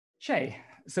Chay,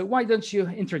 so why don't you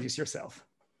introduce yourself?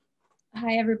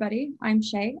 Hi, everybody. I'm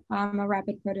Chay. I'm a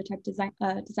rapid prototype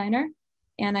designer,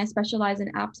 and I specialize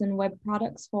in apps and web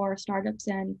products for startups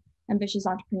and ambitious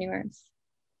entrepreneurs.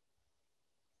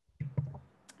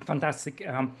 Fantastic.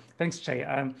 Thanks,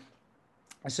 Chay.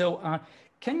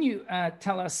 Can you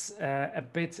tell us a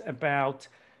bit about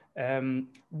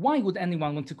why would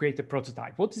anyone want to create a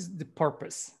prototype? What is the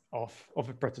purpose of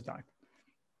a prototype?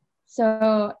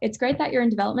 So it's great that you're in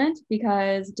development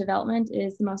because development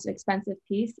is the most expensive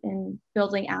piece in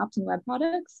building apps and web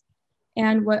products.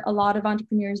 And what a lot of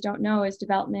entrepreneurs don't know is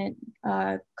development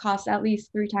costs at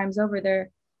least 3 times over their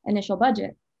initial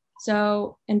budget.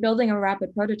 So in building a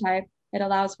rapid prototype, it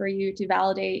allows for you to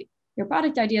validate your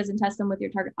product ideas and test them with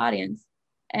your target audience.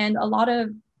 And a lot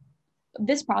of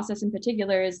this process in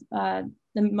particular is the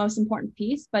most important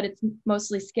piece, but it's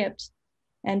mostly skipped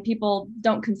and people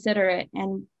don't consider it.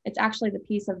 And it's actually the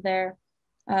piece of their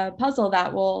puzzle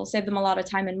that will save them a lot of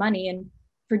time and money in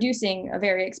producing a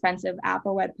very expensive app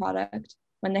or web product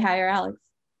when they hire Alex.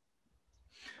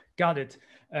 Got it.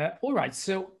 All right.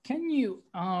 So can you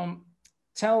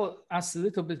tell us a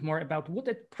little bit more about what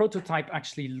a prototype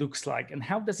actually looks like and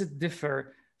how does it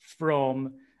differ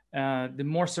from the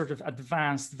more sort of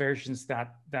advanced versions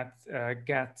that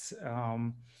get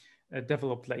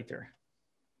developed later?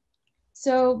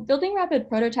 So building rapid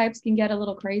prototypes can get a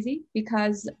little crazy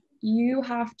because you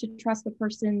have to trust the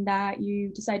person that you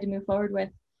decide to move forward with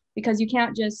because you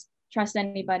can't just trust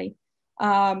anybody.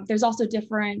 There's also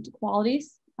different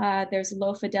qualities. There's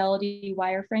low fidelity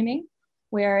wireframing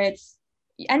where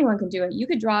anyone can do it. You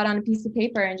could draw it on a piece of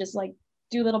paper and just like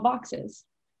do little boxes.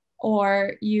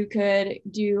 Or you could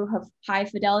have high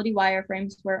fidelity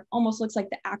wireframes where it almost looks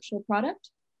like the actual product.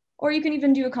 Or you can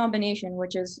even do a combination,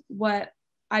 which is what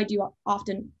I do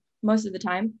often, most of the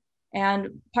time.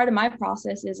 And part of my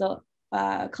process is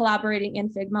collaborating in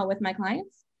Figma with my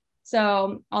clients.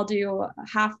 So I'll do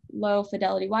half low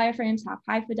fidelity wireframes, half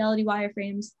high fidelity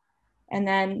wireframes. And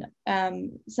then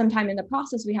sometime in the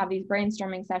process, we have these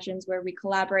brainstorming sessions where we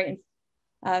collaborate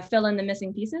and fill in the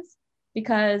missing pieces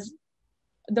because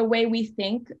the way we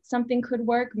think something could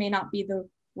work may not be the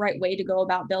right way to go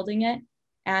about building it.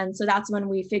 And so that's when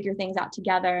we figure things out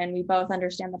together and we both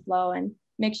understand the flow and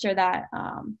make sure that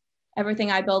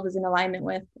everything I build is in alignment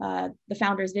with the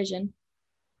founder's vision.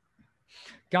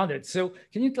 Got it. So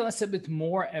can you tell us a bit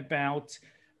more about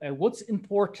what's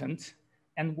important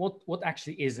and what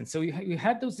actually isn't? So you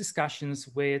had those discussions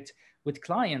with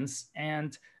clients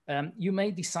and you may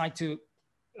decide to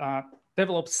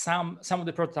develop some of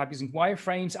the prototype using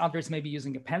wireframes, others maybe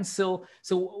using a pencil.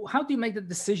 So how do you make the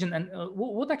decision and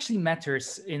what actually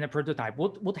matters in a prototype?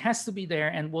 What has to be there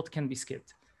and what can be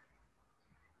skipped?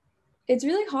 It's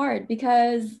really hard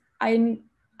because I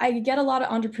get a lot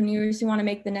of entrepreneurs who want to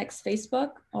make the next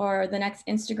Facebook or the next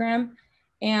Instagram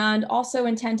and also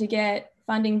intend to get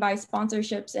funding by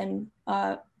sponsorships and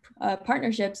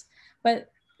partnerships. But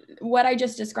what I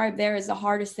just described there is the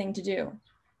hardest thing to do.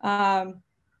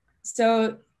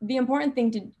 So the important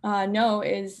thing to know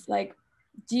is like,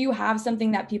 do you have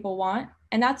something that people want?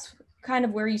 And that's kind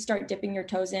of where you start dipping your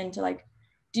toes into like,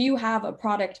 do you have a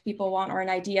product people want or an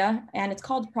idea? And it's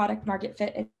called product market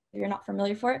fit. If you're not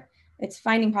familiar for it, it's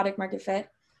finding product market fit.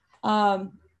 The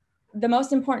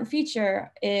most important feature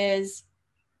is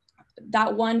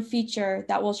that one feature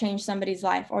that will change somebody's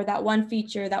life or that one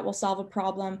feature that will solve a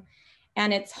problem.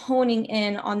 And it's honing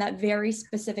in on that very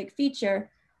specific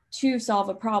feature to solve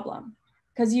a problem.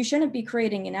 Because you shouldn't be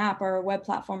creating an app or a web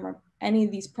platform or any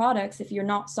of these products if you're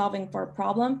not solving for a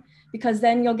problem, because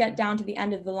then you'll get down to the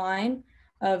end of the line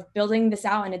of building this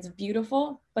out and it's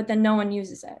beautiful, but then no one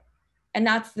uses it. And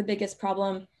that's the biggest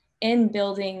problem in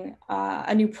building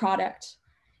a new product,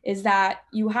 is that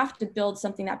you have to build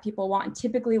something that people want. And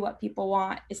typically what people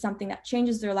want is something that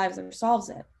changes their lives or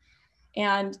solves it.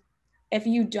 And if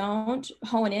you don't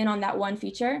hone in on that one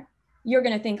feature, you're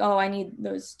going to think, oh, I need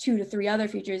those 2 to 3 other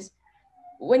features.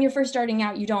 When you're first starting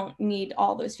out, you don't need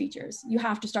all those features. You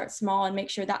have to start small and make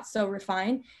sure that's so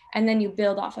refined, and then you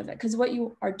build off of it. Because what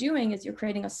you are doing is you're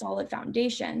creating a solid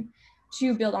foundation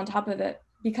to build on top of it.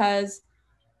 Because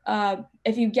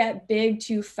if you get big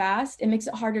too fast, it makes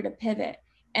it harder to pivot.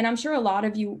 And I'm sure a lot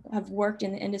of you have worked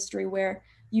in the industry where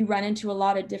you run into a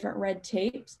lot of different red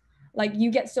tapes. Like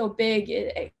you get so big,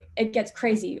 it gets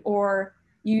crazy, or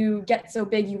you get so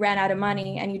big you ran out of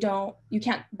money and you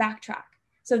can't backtrack.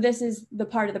 So this is the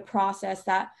part of the process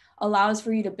that allows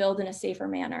for you to build in a safer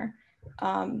manner.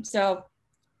 So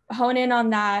hone in on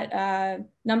that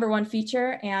number one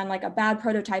feature, and like a bad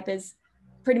prototype is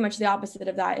pretty much the opposite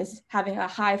of that, is having a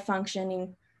high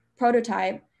functioning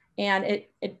prototype and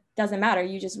it doesn't matter.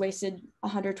 You just wasted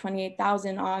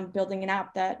 128,000 on building an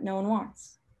app that no one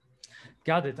wants.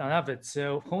 Got it. I love it.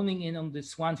 So honing in on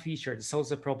this one feature that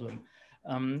solves a problem,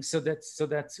 so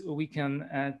that we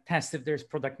can test if there's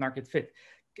product market fit.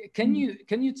 Can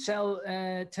you tell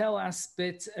us a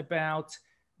bit about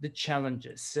the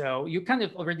challenges? So you kind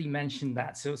of already mentioned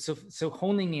that. So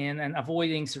honing in and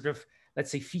avoiding sort of, let's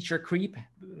say, feature creep,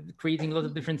 creating a lot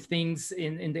of different things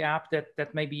in the app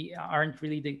that maybe aren't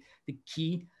really the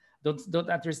key. Don't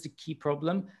address the key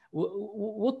problem.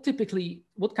 What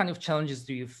kind of challenges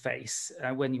do you face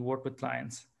when you work with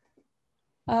clients?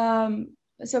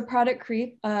 So product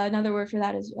creep, another word for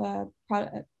that is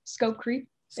scope creep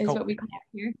is what we call it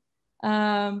here.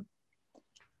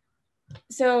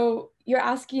 So you're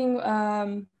asking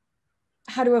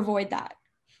how to avoid that.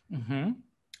 Mm-hmm.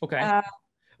 Okay.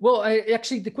 Well,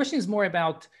 actually, the question is more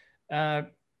about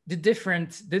the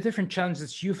different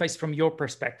challenges you face from your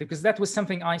perspective, because that was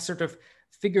something I sort of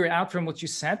figured out from what you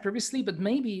said previously, but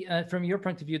maybe from your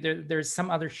point of view, there's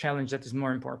some other challenge that is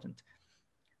more important.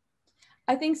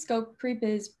 I think scope creep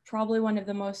is probably one of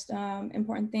the most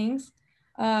important things.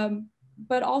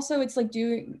 But also it's like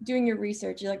doing your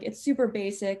research. Like, it's super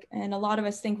basic, and a lot of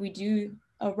us think we do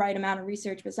a right amount of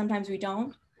research, but sometimes we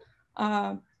don't.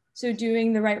 So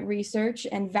doing the right research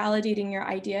and validating your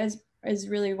ideas is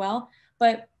really well,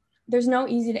 but there's no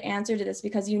easy answer to this,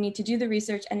 because you need to do the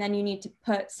research and then you need to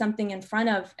put something in front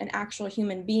of an actual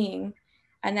human being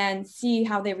and then see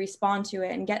how they respond to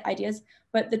it and get ideas.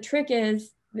 But the trick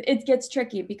is, it gets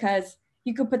tricky because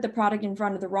you could put the product in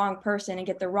front of the wrong person and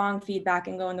get the wrong feedback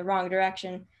and go in the wrong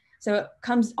direction. So it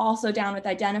comes also down with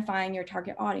identifying your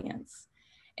target audience.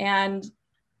 And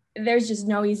there's just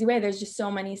no easy way. There's just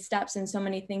so many steps and so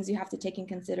many things you have to take in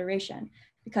consideration,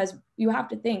 because you have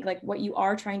to think like what you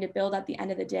are trying to build at the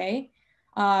end of the day.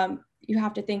 You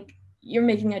have to think you're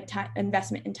making an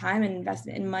investment in time and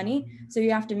investment in money. So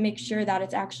you have to make sure that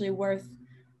it's actually worth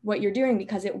what you're doing,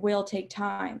 because it will take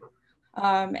time.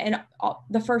 And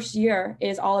the first year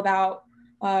is all about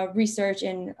research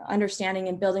and understanding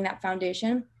and building that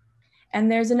foundation.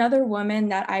 And there's another woman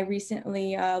that I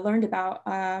recently learned about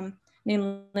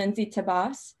named Lindsay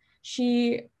Tabas.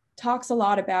 She talks a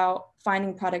lot about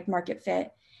finding product market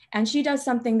fit. And she does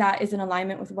something that is in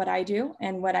alignment with what I do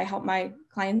and what I help my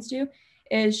clients do,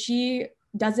 is she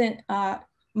doesn't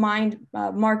mind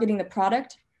marketing the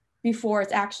product before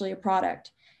it's actually a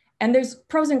product. And there's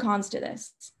pros and cons to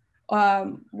this.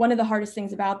 One of the hardest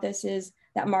things about this is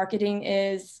that marketing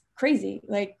is crazy.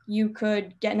 Like, you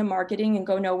could get into marketing and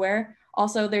go nowhere.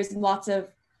 Also, there's lots of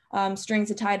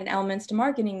strings tied and elements to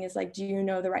marketing. Is like, do you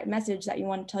know the right message that you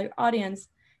want to tell your audience?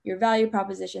 Your value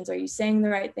propositions? Are you saying the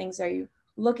right things? Are you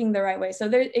looking the right way? So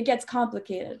it gets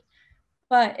complicated.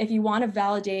 But if you want to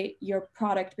validate your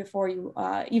product before you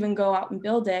even go out and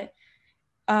build it,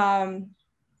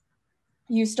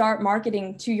 you start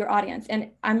marketing to your audience.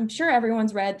 And I'm sure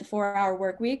everyone's read The 4-Hour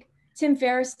Workweek. Tim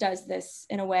Ferriss does this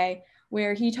in a way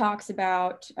where he talks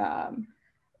about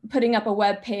putting up a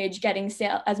web page, getting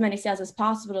as many sales as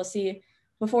possible to see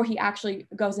before he actually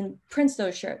goes and prints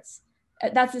those shirts.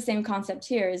 That's the same concept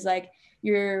here, is like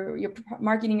you're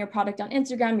marketing your product on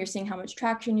Instagram, you're seeing how much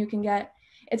traction you can get.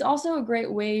 It's also a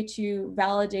great way to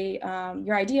validate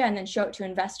your idea and then show it to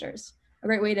investors. A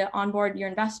great way to onboard your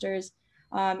investors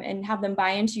and have them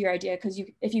buy into your idea, because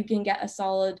if you can get a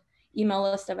solid email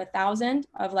list of 1,000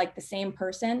 of like the same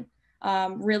person,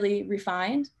 really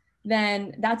refined,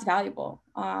 then that's valuable.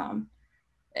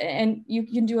 And you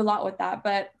can do a lot with that,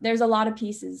 but there's a lot of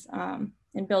pieces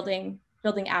in building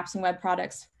apps and web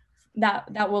products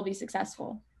that will be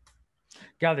successful.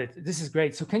 Got it. This is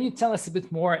great. So can you tell us a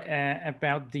bit more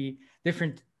about the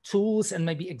different tools and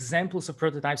maybe examples of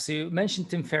prototypes? So you mentioned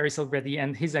Tim Ferriss already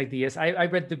and his ideas. I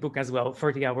read the book as well,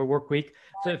 40-Hour Workweek.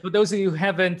 So for those of you who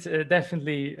haven't,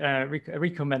 definitely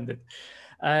recommend it.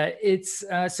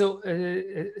 So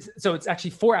it's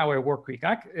actually 4-Hour Workweek.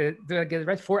 Do I get it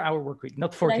right? 4-Hour Workweek,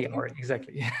 not 40-hour,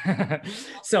 exactly.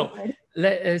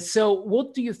 So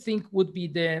what do you think would be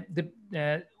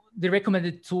the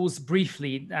recommended tools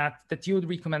briefly that you would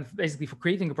recommend basically for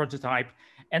creating a prototype?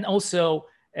 And also,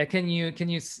 can you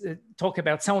talk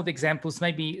about some of the examples,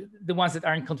 maybe the ones that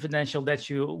aren't confidential that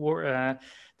you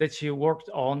worked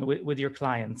on with your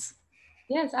clients?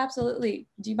 Yes, absolutely.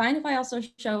 Do you mind if I also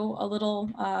show a little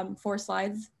 4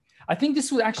 slides? I think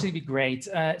this would actually be great.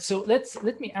 So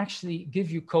let me actually give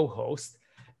you co-host,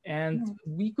 and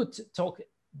we could talk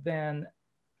then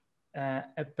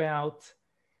about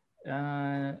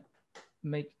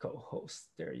make co-host.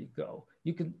 There you go.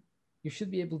 You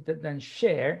should be able to then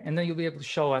share, and then you'll be able to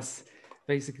show us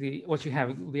basically what you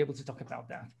have. We'll be able to talk about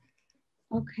that.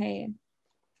 Okay.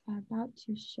 about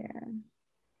to share.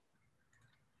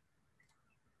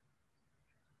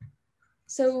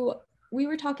 So we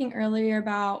were talking earlier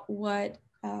about what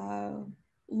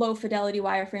low fidelity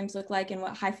wireframes look like and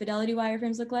what high fidelity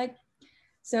wireframes look like.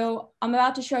 So I'm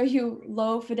about to show you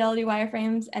low fidelity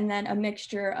wireframes and then a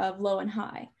mixture of low and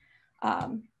high.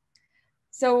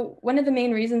 So one of the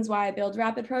main reasons why I build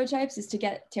rapid prototypes is to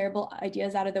get terrible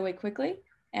ideas out of the way quickly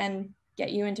and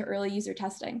get you into early user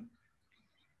testing.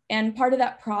 And part of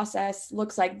that process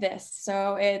looks like this.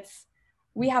 So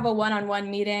we have a one-on-one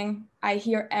meeting. I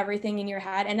hear everything in your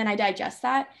head and then I digest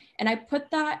that and I put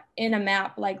that in a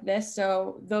map like this.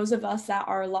 So those of us that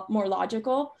are more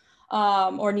logical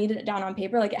or need it down on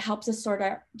paper, like it helps us sort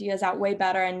ideas out way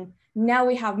better. And now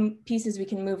we have pieces we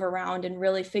can move around and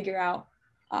really figure out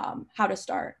how to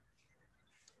start.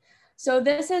 So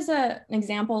this is an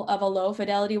example of a low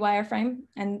fidelity wireframe.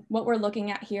 And what we're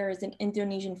looking at here is an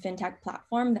Indonesian fintech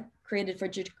platform that created for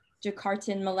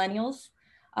Jakartan millennials.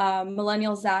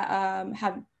 Millennials that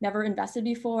have never invested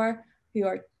before, who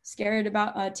are scared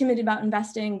about, timid about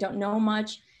investing, don't know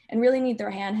much, and really need their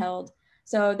hand held.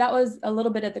 So that was a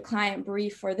little bit of the client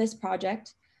brief for this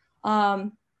project.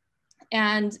 And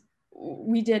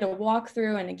we did a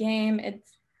walkthrough and a game.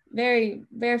 It's very,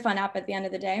 very fun app at the end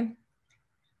of the day.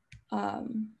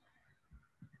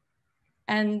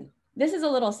 And this is a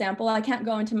little sample. I can't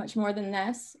go into much more than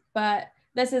this, but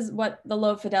this is what the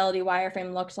low fidelity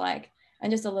wireframe looks like. And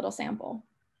just a little sample.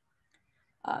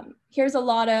 Here's a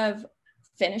lot of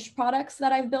finished products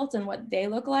that I've built and what they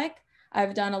look like.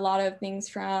 I've done a lot of things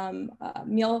from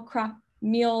meal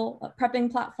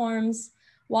prepping platforms,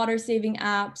 water saving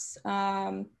apps,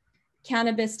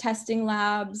 cannabis testing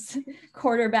labs,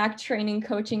 quarterback training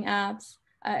coaching apps.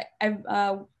 I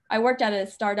worked at a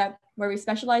startup where we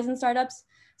specialize in startups.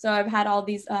 So I've had all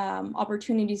these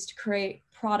opportunities to create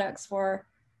products for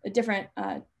different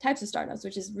types of startups,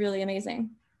 which is really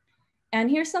amazing. And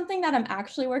here's something that I'm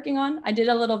actually working on. I did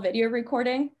a little video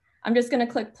recording. I'm just gonna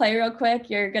click play real quick.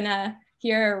 You're gonna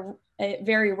hear it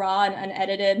very raw and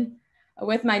unedited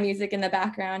with my music in the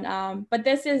background. But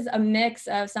this is a mix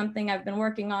of something I've been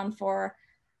working on for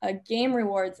a game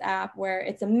rewards app where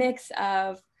it's a mix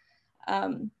of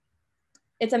high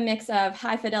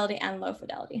fidelity and low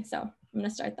fidelity. So I'm gonna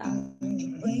start that.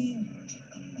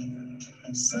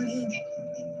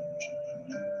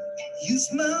 You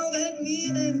smiled at me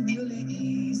and really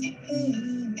eased the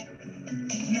pain.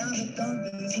 Now the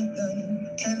dark days are done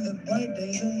and the bright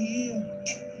days are here.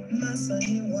 My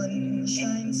sunny one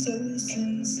shines so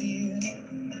sincere.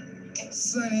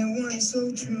 Sunny one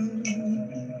so true.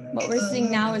 What we're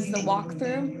seeing now is the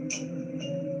walkthrough.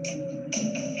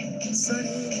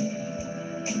 Sunny,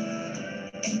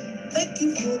 thank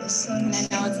you for the sun. And I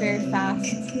know it's very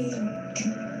fast.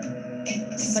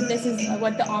 But this is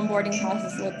what the onboarding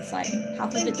process looks like.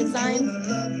 Half of it design,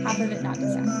 half of it not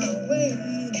design.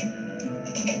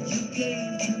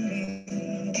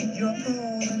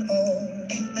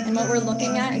 And what we're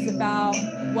looking at is about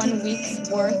 1 week's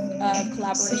worth of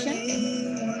collaboration.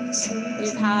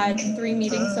 We've had 3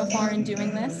 meetings so far in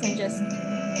doing this and just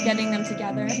getting them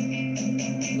together,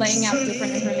 laying out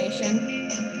different information,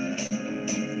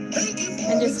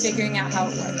 and just figuring out how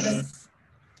it works.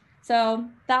 So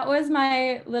that was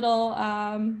my little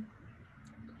a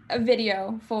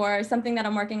video for something that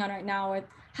I'm working on right now with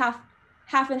half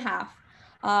and half.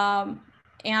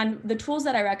 And the tools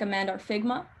that I recommend are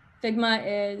Figma. Figma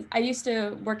is, I used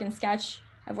to work in Sketch.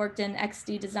 I've worked in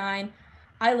XD design.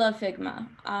 I love Figma.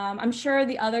 I'm sure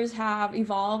the others have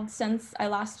evolved since I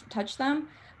last touched them,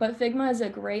 but Figma is a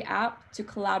great app to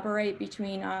collaborate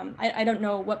between, I don't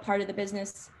know what part of the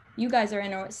business you guys are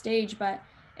in or what stage, but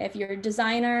if you're a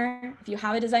designer, if you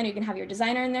have a designer, you can have your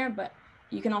designer in there, but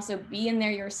you can also be in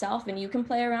there yourself and you can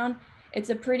play around.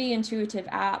 It's a pretty intuitive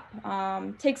app.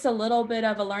 Takes a little bit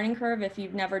of a learning curve if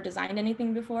you've never designed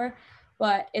anything before,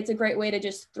 but it's a great way to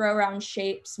just throw around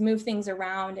shapes, move things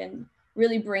around, and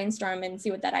really brainstorm and see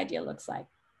what that idea looks like.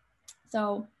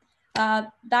 So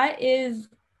that is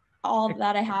all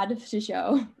that I had to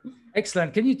show.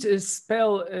 Excellent. Can you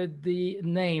spell the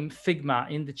name Figma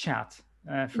in the chat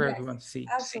for everyone to see?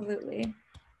 Absolutely.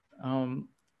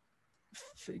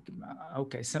 Figma.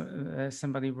 Okay, so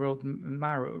somebody wrote,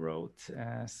 Maro wrote,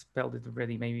 spelled it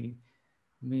already.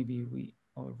 Maybe we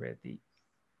already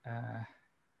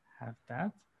have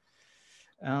that.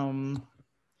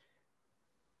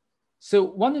 So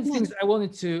one of the things I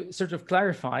wanted to sort of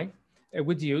clarify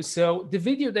with you. So the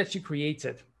video that you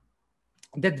created,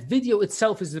 that video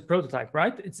itself is the prototype,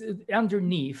 right? It's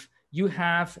underneath. You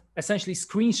have essentially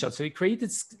screenshots. So you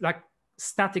created like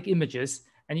static images,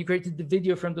 and you created the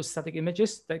video from those static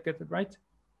images. Did I get it right?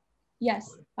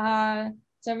 Yes.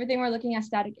 So everything we're looking at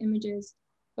static images,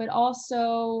 but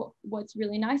also what's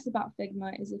really nice about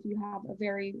Figma is if you have a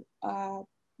very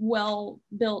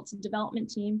well-built development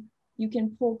team, you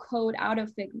can pull code out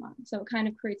of Figma. So it kind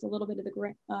of creates a little bit of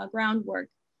the groundwork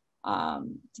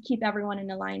to keep everyone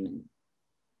in alignment.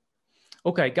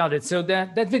 Okay, got it. So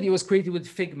that video was created with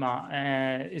Figma.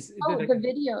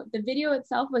 The video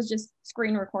itself was just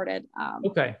screen recorded.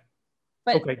 Okay.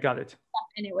 But okay, got it.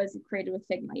 And it was created with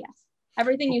Figma, yes.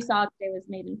 Everything you saw today was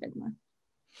made in Figma.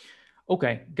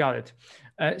 Okay, got it.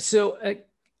 So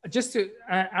just to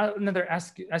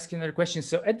ask another question.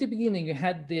 So at the beginning, you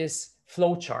had this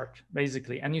flow chart,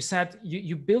 basically, and you said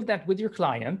you built that with your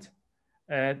client.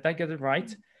 Did I get it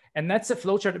right? And that's a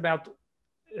flow chart about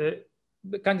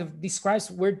kind of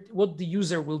describes what the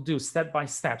user will do step by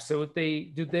step. So if they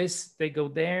do this, they go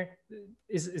there.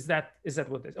 Is that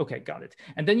what it is? Okay, got it.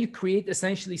 And then you create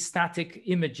essentially static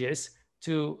images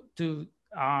to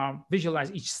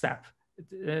visualize each step.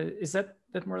 Is that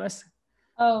more or less?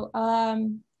 Oh,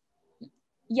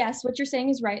 yes, what you're saying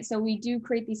is right. So we do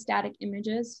create these static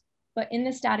images, but in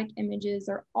the static images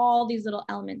are all these little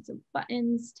elements of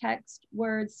buttons, text,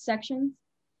 words, sections.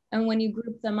 And when you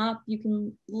group them up, you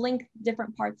can link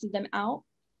different parts of them out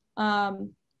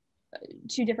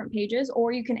to different pages,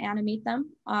 or you can animate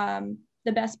them.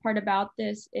 The best part about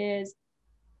this is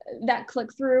that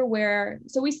click through where,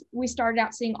 so we started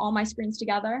out seeing all my screens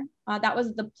together. That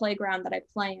was the playground that I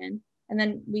play in. And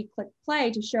then we click play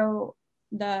to show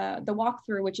the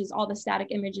walkthrough, which is all the static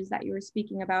images that you were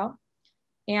speaking about.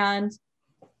 And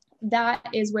that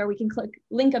is where we can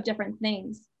link up different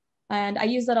things. And I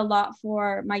use that a lot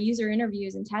for my user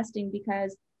interviews and testing,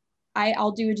 because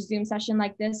I'll do a Zoom session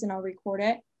like this and I'll record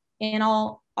it, and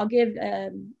I'll give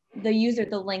the user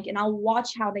the link and I'll watch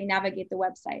how they navigate the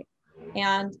website.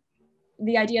 And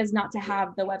the idea is not to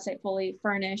have the website fully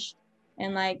furnished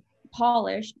and like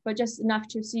polished, but just enough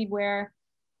to see where,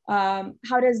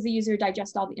 how does the user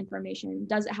digest all the information?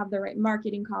 Does it have the right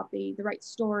marketing copy, the right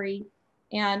story?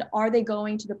 And are they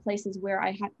going to the places where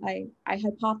I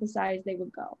hypothesized they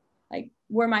would go? Like,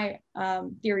 were my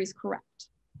theories correct?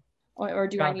 Or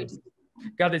do I need to?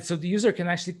 Got it. So the user can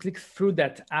actually click through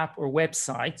that app or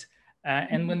website.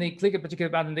 And when they click a particular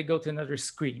button, they go to another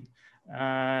screen.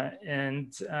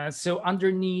 So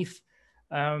underneath,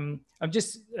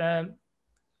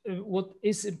 what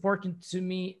is important to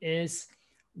me is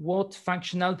what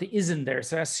functionality is in there.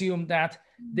 So I assume that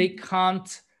they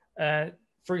can't,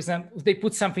 for example, if they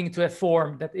put something into a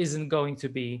form that isn't going to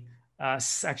be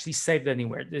actually saved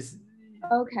anywhere.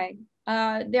 Okay,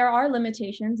 there are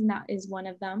limitations, and that is one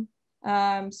of them.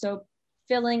 So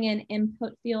filling in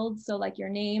input fields, so like your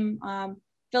name,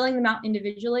 filling them out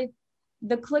individually.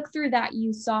 The click through that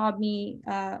you saw me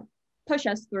push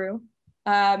us through,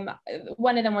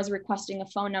 one of them was requesting a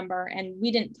phone number, and we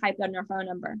didn't type in our phone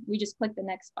number. We just clicked the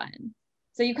next button.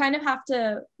 So you kind of have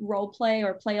to role play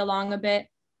or play along a bit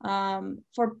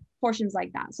for portions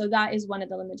like that. So that is one of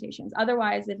the limitations.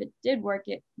 Otherwise, if it did work,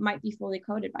 it might be fully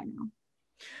coded by now.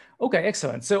 Okay,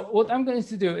 excellent. So what I'm going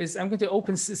to do is I'm going to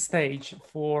open the stage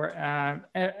for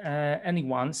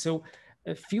anyone. So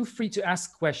feel free to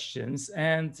ask questions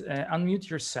and unmute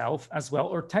yourself as well,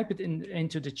 or type it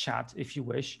into the chat if you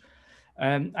wish.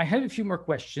 I have a few more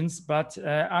questions, but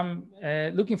I'm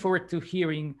looking forward to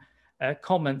hearing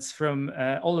comments from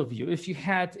all of you. If you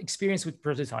had experience with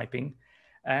prototyping,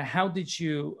 how did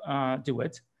you do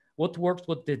it? What worked,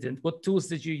 what didn't? What tools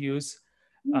did you use?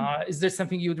 Is there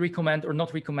something you would recommend or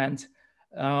not recommend?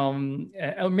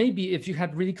 Or maybe if you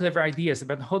had really clever ideas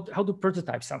about how to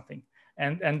prototype something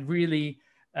and really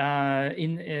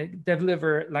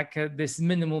deliver like this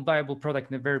minimal viable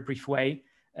product in a very brief way,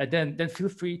 then feel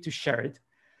free to share it.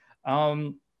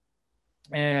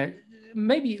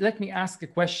 Maybe let me ask a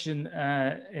question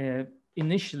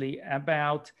initially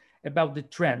about the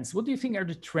trends. What do you think are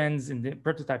the trends in the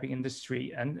prototyping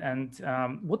industry, and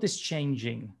what is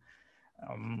changing?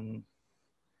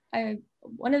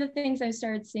 One of the things I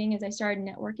started seeing is I started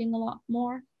networking a lot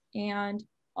more, and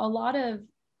a lot of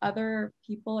other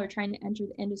people are trying to enter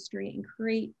the industry and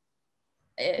create.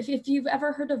 If you've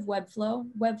ever heard of Webflow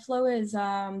is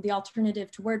the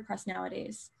alternative to WordPress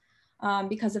nowadays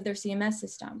because of their CMS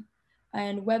system.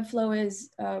 And Webflow is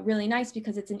really nice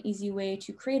because it's an easy way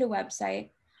to create a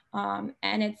website,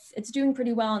 and it's doing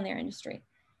pretty well in their industry.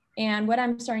 And what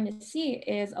I'm starting to see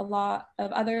is a lot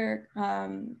of other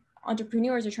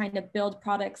entrepreneurs are trying to build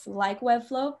products like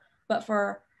Webflow, but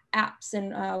for apps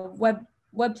and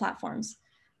web platforms,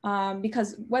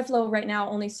 because Webflow right now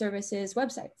only services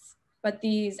websites. But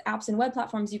these apps and web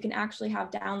platforms, you can actually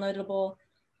have downloadable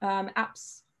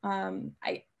apps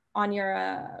on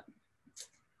your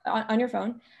on your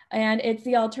phone, and it's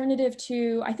the alternative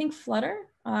to, I think, Flutter.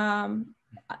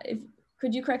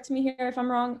 Could you correct me here if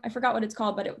I'm wrong? I forgot what it's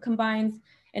called, but it combines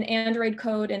an Android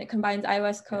code and it combines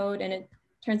iOS code and it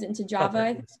turns it into Java.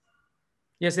 Flutter,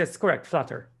 yes, that's correct.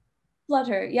 Flutter.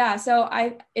 Flutter, yeah. So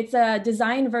it's a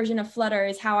design version of Flutter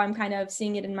is how I'm kind of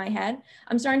seeing it in my head.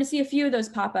 I'm starting to see a few of those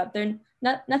pop up. They're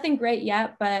nothing great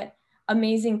yet, but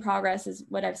amazing progress is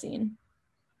what I've seen.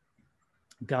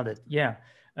 Got it. Yeah,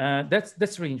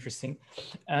 that's really interesting.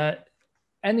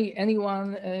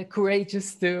 Anyone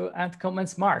courageous to add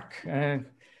comments? Mark,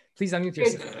 please unmute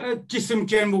yourself. Just some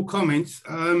general comments.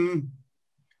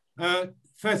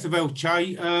 First of all,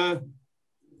 Chay,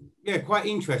 yeah, quite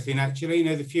interesting actually.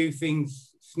 There's a few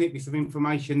things, snippets of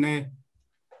information there,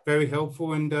 very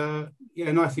helpful, and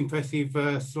yeah, nice,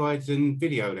 impressive slides and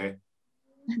video there.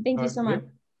 Thank you so much.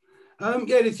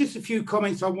 Yeah, there's just a few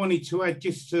comments I wanted to add,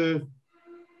 just to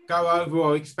go over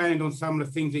or expand on some of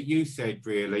the things that you said,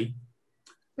 really.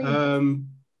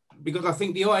 Because I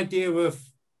think the idea of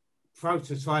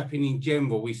prototyping in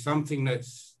general is something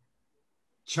that's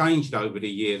changed over the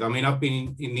years. I mean, I've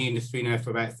been in the industry now for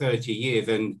about 30 years,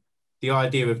 and the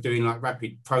idea of doing like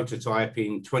rapid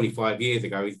prototyping 25 years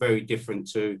ago is very different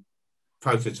to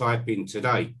prototyping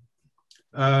today.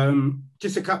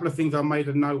 Just a couple of things I made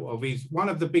a note of is one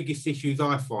of the biggest issues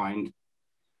I find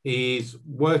is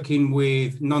working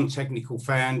with non-technical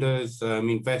founders,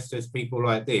 investors, people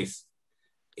like this,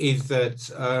 is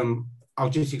that I'll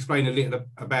just explain a little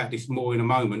about this more in a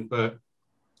moment, but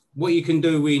what you can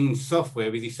do in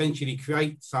software is essentially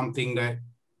create something that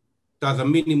does a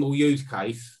minimal use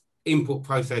case, input,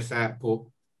 process, output.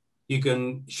 You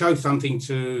can show something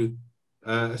to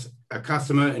a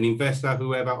customer, an investor,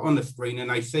 whoever on the screen,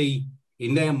 and they see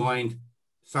in their mind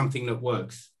something that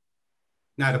works.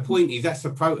 Now, the point is that's a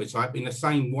prototype in the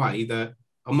same way that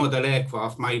a model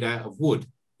aircraft made out of wood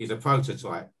is a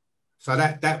prototype. So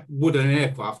that wooden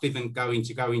aircraft isn't going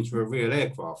to go into a real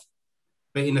aircraft.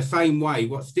 But in the same way,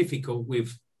 what's difficult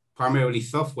with primarily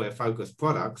software-focused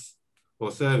products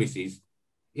or services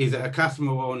is that a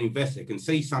customer or an investor can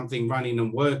see something running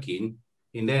and working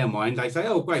in their mind. They say,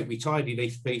 oh, great, we tidy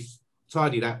this piece,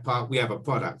 tidy that part, we have a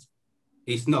product.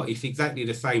 It's not, it's exactly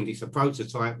the same. It's a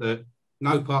prototype that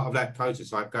no part of that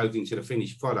prototype goes into the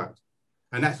finished product.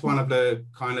 And that's one of the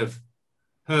kind of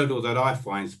hurdles that I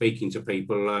find speaking to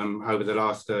people over the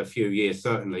last few years,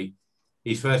 certainly,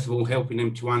 is first of all helping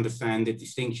them to understand the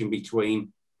distinction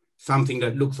between something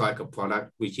that looks like a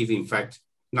product, which is in fact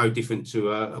no different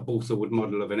to a balsa wood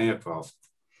model of an aircraft.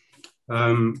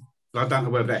 I don't know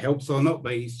whether that helps or not,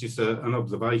 but it's just an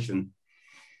observation.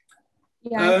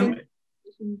 Yeah, I think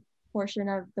the portion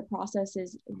of the process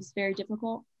is very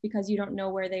difficult because you don't know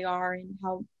where they are and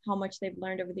how much they've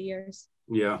learned over the years.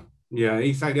 Yeah, yeah,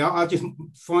 exactly. I just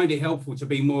find it helpful to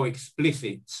be more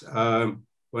explicit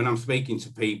when I'm speaking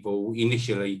to people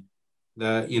initially,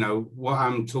 that, you know, what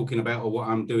I'm talking about or what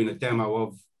I'm doing a demo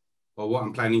of or what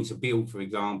I'm planning to build, for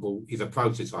example, is a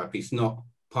prototype. It's not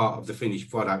part of the finished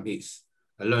product. It's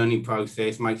a learning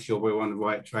process, make sure we're on the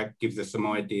right track, gives us some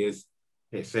ideas,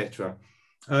 etc.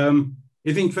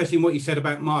 It's interesting what you said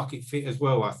about market fit as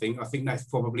well, I think. I think that's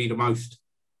probably the most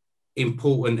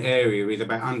important area, is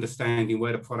about understanding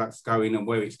where the product's going and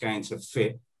where it's going to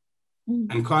fit.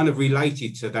 And kind of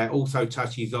related to that also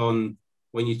touches on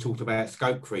when you talked about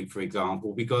scope creep, for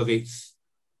example, because it's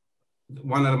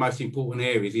one of the most important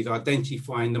areas is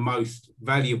identifying the most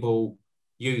valuable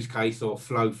use case or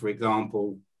flow, for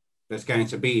example, that's going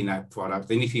to be in that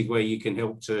product. And this is where you can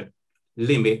help to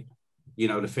limit, you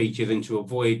know, the features and to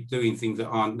avoid doing things that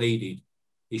aren't needed,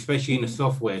 especially in a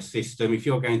software system. If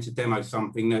you're going to demo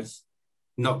something that's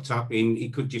knocked up in,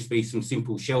 it could just be some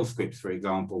simple shell scripts, for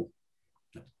example.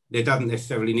 There doesn't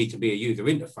necessarily need to be a user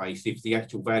interface if the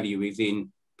actual value is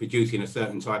in producing a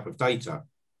certain type of data.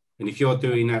 And if you're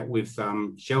doing that with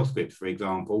some shell scripts, for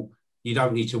example, you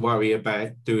don't need to worry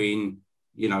about doing,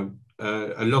 you know,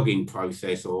 a login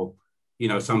process or, you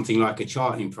know, something like a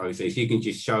charting process. You can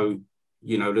just show,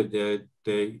 you know,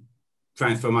 the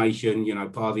transformation, you know,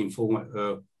 parsing format,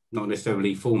 not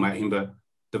necessarily formatting, but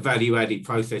the value-added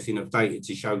processing of data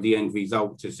to show the end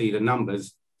result, to see the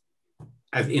numbers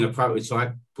as in a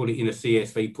prototype, put it in a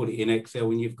CSV, put it in Excel,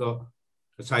 and you've got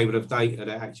a table of data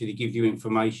that actually gives you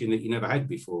information that you never had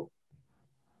before.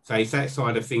 So it's that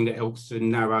side of thing that helps to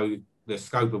narrow the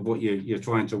scope of what you're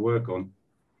trying to work on.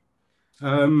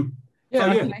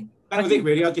 That was it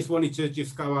really. I just wanted to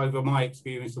just go over my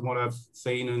experience and what I've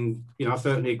seen, and, you know, I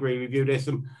certainly agree with you. There's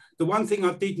the one thing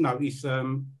I did notice,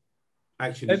 and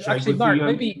actually. Chay, actually, Mark,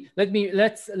 maybe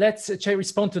let's Chay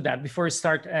respond to that before we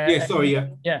start. Yeah, sorry, yeah.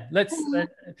 Yeah, let's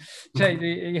Chay,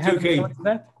 you have any comments on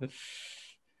that?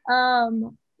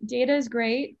 Data is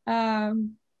great.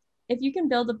 If you can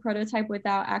build a prototype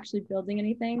without actually building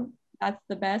anything, that's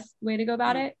the best way to go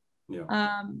about it.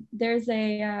 Yeah. There's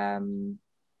a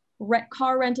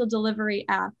car rental delivery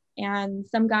app, and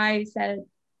some guy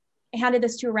handed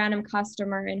this to a random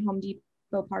customer in Home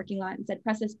Depot parking lot and said,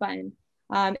 press this button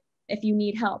if you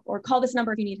need help, or call this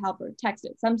number if you need help, or text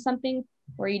it. Something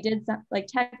where he did like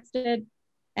texted,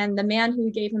 and the man who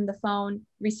gave him the phone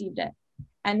received it.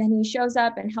 And then he shows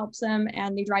up and helps them,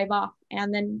 and they drive off.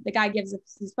 And then the guy gives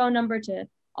his phone number to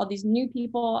all these new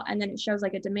people, and then it shows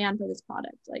like a demand for this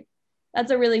product. Like,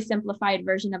 that's a really simplified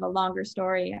version of a longer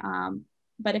story.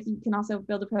 But if you can also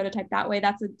build a prototype that way,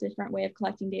 that's a different way of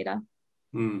collecting data.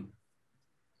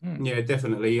 Yeah,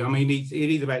 definitely. I mean, it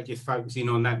is about just focusing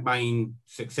on that main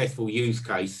successful use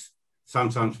case.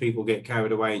 Sometimes people get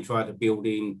carried away and try to build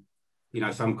in, you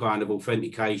know, some kind of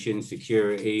authentication,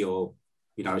 security, or,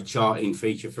 you know, a charting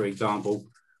feature, for example.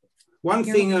 One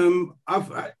thing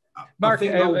Mark,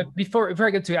 before I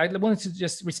get to it, I wanted to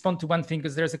just respond to one thing,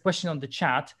 because there's a question on the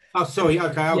chat. Oh, sorry.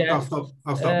 Okay, I'll stop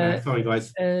now. Sorry,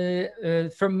 guys.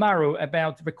 From Maru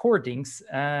about recordings.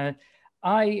 I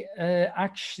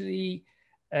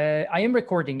am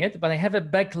recording it, but I have a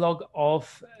backlog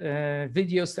of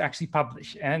videos to actually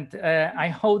publish. And I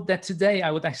hope that today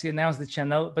I would actually announce the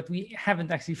channel, but we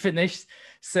haven't actually finished.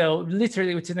 So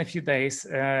literally within a few days,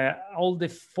 all the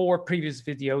 4 previous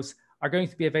videos are going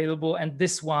to be available, and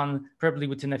this one probably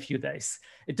within a few days.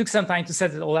 It took some time to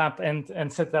set it all up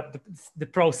and set up the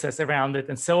process around it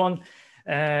and so on.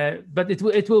 But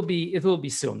it will be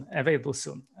soon, available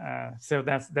soon. So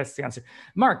that's the answer.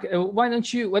 Mark, why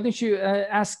don't you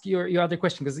ask your other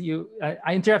question, because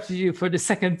I interrupted you for the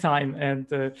second time, and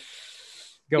go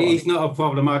on. It's not a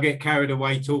problem. I get carried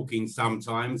away talking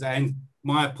sometimes, and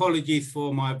my apologies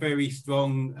for my very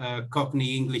strong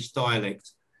Cockney English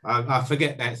dialect. I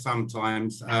forget that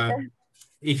sometimes.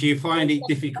 If you find it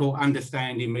difficult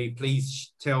understanding me,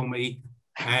 please tell me,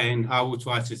 and I will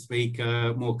try to speak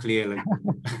more clearly.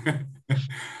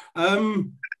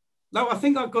 No, I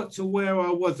think I got to where I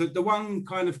was. The one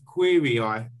kind of query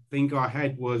I think I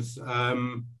had was,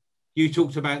 you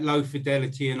talked about low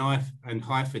fidelity and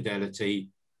high fidelity,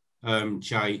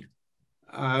 Chay.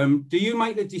 Do you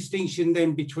make the distinction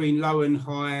then between low and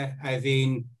high, as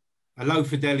in a low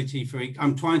fidelity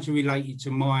I'm trying to relate it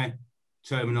to my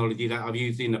terminology that I've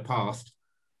used in the past.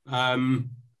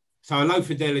 So a low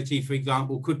fidelity, for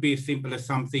example, could be as simple as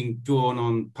something drawn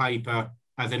on paper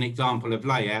as an example of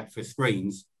layout for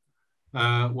screens,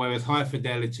 whereas high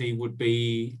fidelity would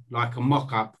be like a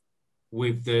mock-up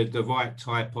with the right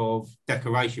type of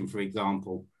decoration, for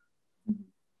example.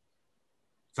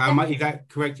 So is that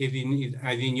correct as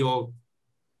in your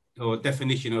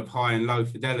definition of high and low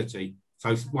fidelity?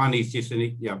 So one is just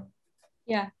yeah.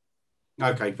 Yeah.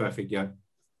 Okay, perfect, yeah.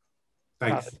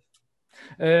 Thanks.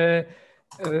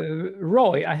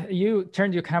 Roy, you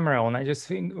turned your camera on. I just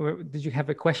think, did you have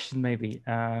a question maybe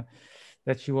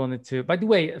that you wanted to? By the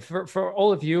way, for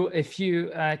all of you, if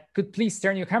you could please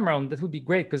turn your camera on, that would be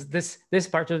great, because this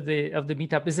part of the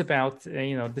meetup is about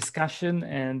discussion,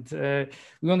 and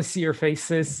we want to see your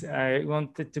faces. We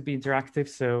want it to be interactive,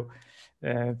 so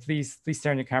please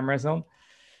turn your cameras on.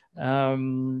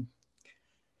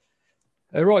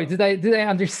 Roy, did I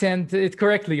understand it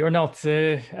correctly or not?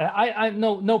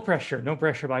 No pressure,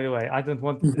 by the way. I don't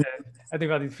want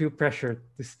anybody to feel pressure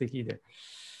to speak either.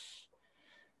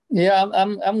 Yeah,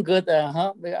 I'm good.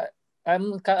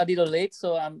 I'm a little late,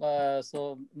 so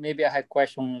so maybe I had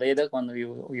question later when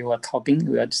we were talking,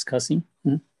 we were discussing.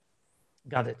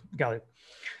 Got it.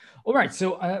 All right.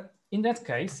 So in that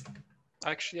case,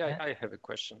 actually, I have a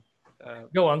question.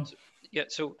 Go on. Yeah.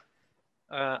 So.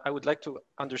 I would like to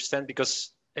understand,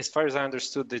 because as far as I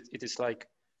understood it is like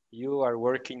you are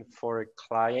working for a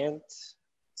client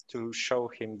to show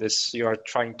him this. You are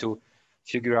trying to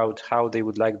figure out how they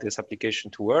would like this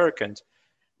application to work, and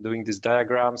doing these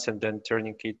diagrams, and then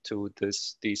turning it to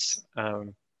these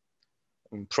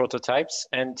prototypes.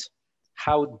 And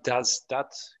how does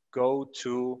that go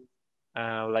to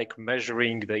like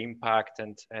measuring the impact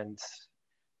and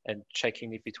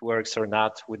checking if it works or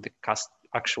not with the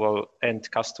actual end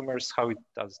customers? How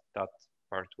does that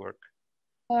part work?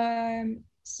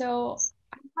 So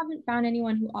I haven't found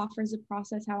anyone who offers a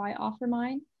process how I offer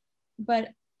mine, but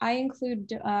I include,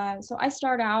 so I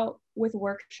start out with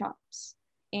workshops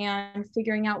and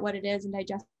figuring out what it is and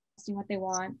digesting what they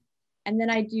want. And then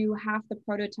I do half the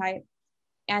prototype,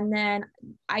 And then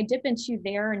I dip into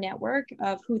their network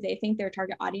of who they think their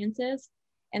target audience is.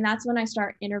 And that's when I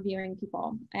start interviewing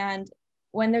people. And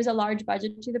when there's a large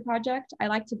budget to the project, I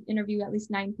like to interview at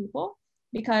least 9 people,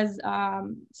 because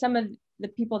some of the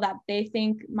people that they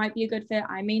think might be a good fit,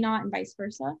 I may not, and vice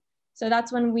versa. So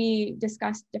that's when we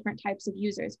discuss different types of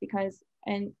users, because,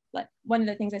 and like one of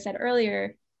the things I said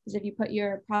earlier is if you put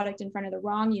your product in front of the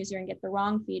wrong user and get the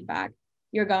wrong feedback,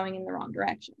 you're going in the wrong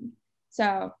direction.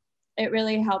 So it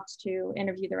really helps to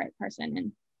interview the right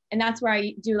person. And that's where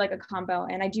I do like a combo.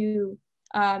 And I do,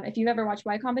 if you've ever watched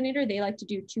Y Combinator, they like to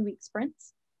do 2-week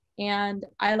sprints. And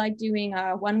I like doing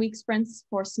 1-week sprints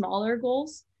for smaller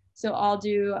goals. So I'll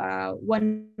do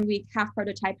 1 week, half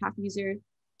prototype, half user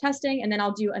testing. And then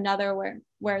I'll do another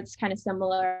where it's kind of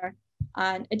similar.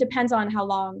 It depends on how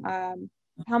long,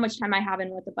 how much time I have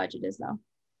and what the budget is though.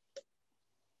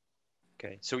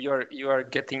 Okay, so you are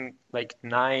getting like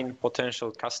 9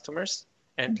 potential customers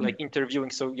and like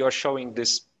interviewing. So you're showing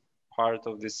this part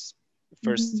of this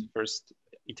first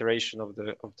iteration of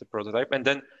the prototype, and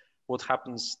then what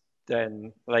happens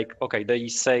then? Like, okay, they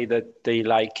say that they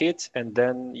like it, and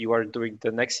then you are doing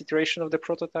the next iteration of the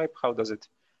prototype. How does it,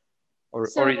 or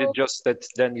is it just that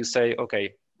then you say,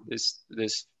 okay, this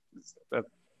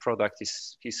product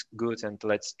is good, and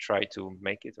let's try to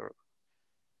make it? Or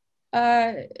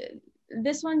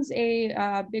this one's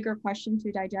a bigger question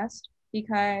to digest,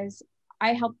 because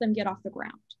I help them get off the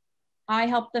ground. I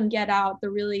help them get out the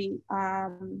really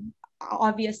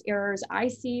obvious errors I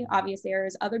see, obvious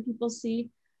errors other people see,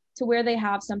 to where they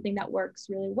have something that works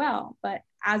really well. But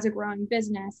as a growing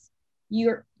business,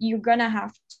 you're gonna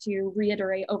have to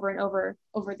reiterate over and over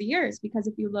the years, because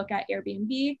if you look at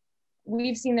Airbnb,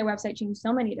 we've seen their website change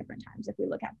so many different times. If we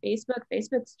look at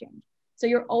Facebook's changed. So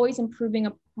you're always improving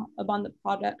upon the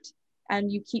product, and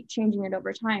you keep changing it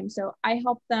over time. So I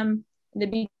help them in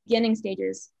the beginning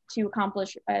stages to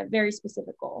accomplish a very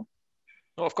specific goal.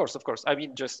 Oh, of course. I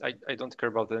mean, just I don't care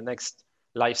about the next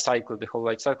life cycle, the whole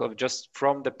life cycle, of just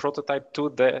from the prototype to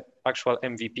the actual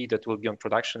MVP that will be on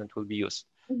production and will be used.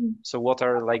 So what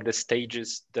are like the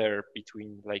stages there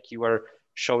between, like, you are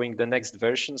showing the next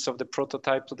versions of the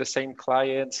prototype to the same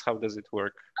clients? How does it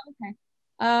work? Okay.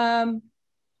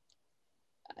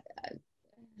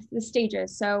 The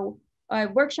stages. So a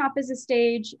workshop is a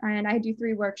stage, and I do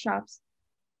 3 workshops.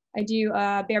 I do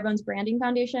a bare bones branding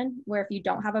foundation, where if you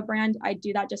don't have a brand, I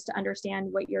do that just to understand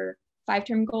what your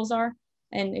 5-term goals are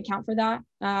and account for that.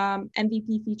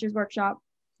 MVP features workshop,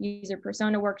 user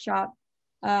persona workshop.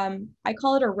 I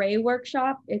call it array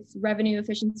workshop. It's revenue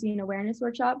efficiency and awareness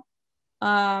workshop.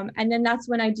 And then that's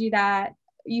when I do that.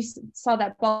 You saw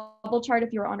that bubble chart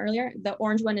if you were on earlier, the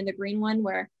orange one and the green one,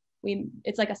 where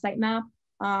it's like a sitemap.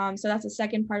 So that's the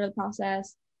second part of the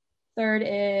process. Third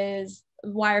is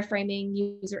wireframing,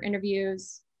 user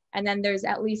interviews, and then there's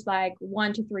at least like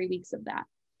 1 to 3 weeks of that.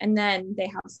 And then they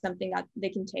have something that they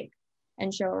can take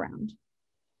and show around.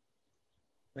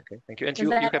 Okay, thank you. And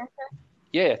you have,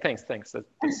 yeah, thanks. That's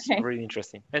okay. Really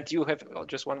interesting. And you have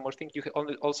just one more thing. You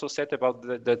also said about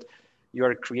that you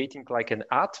are creating like an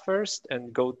ad first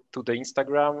and go to the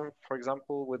Instagram, for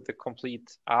example, with the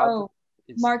complete ad. Oh,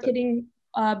 marketing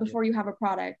before you have a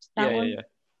product. That one?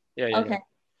 Yeah. Okay.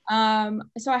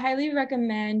 So I highly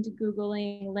recommend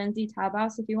Googling Lindsay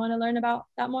Tabas if you want to learn about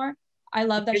that more. I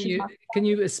love that she talks about Can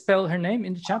you spell her name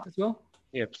in the chat as well?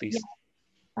 Yeah, please.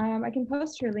 Yeah. I can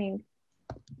post her link.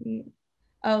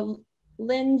 Oh,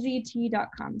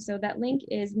 lindsayt.com. So that link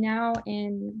is now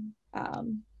in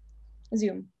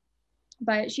Zoom.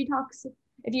 But she talks,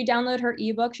 if you download her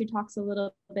ebook, she talks a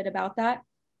little bit about that.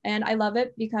 And I love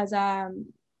it because I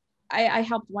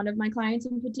helped one of my clients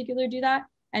in particular do that.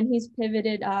 And he's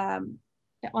pivoted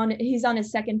he's on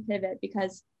his second pivot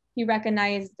because he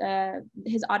recognized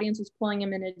his audience was pulling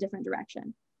him in a different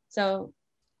direction. So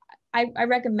I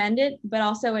recommend it, but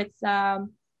also it's a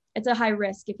high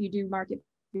risk if you do market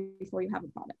before you have a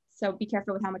product. So be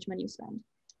careful with how much money you spend.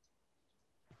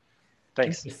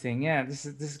 Thanks. Interesting. Yeah, this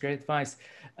is great advice.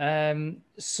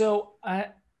 So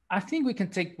I think we can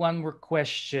take one more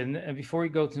question before we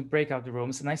go to breakout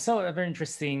rooms. And I saw a very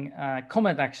interesting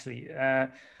comment actually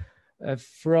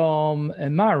from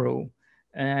Maru,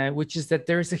 which is that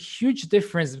there is a huge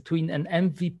difference between an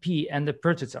MVP and a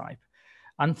prototype.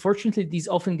 Unfortunately, these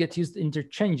often get used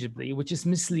interchangeably, which is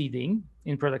misleading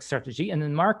in product strategy. And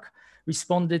then Mark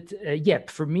responded, yep,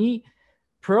 for me,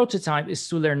 prototype is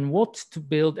to learn what to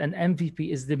build, and MVP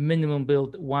is the minimum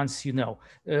build once you know.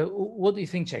 What do you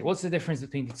think, Chay? What's the difference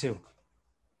between the two?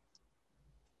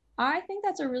 I think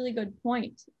that's a really good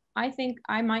point. I think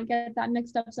I might get that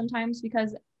mixed up sometimes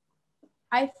because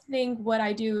I think what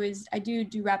I do is I do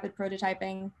rapid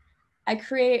prototyping, I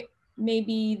create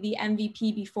maybe the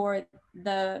MVP before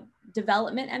the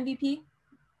development MVP,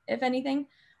 if anything.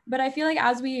 But I feel like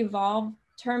as we evolve,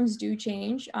 terms do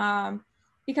change,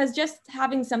 because just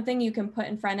having something you can put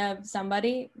in front of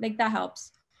somebody, like that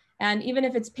helps. And even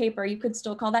if it's paper, you could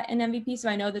still call that an MVP. So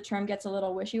I know the term gets a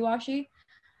little wishy-washy.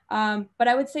 But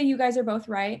I would say you guys are both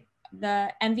right.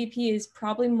 The MVP is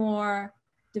probably more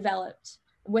developed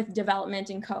with development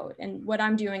and code. And what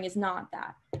I'm doing is not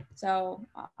that. So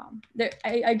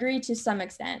I agree to some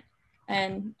extent.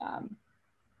 And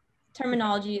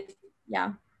terminology is,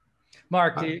 yeah.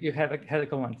 Mark, you had a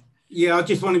comment. Yeah, I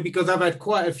just wanted, because I've had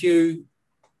quite a few,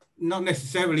 not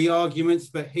necessarily arguments,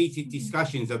 but heated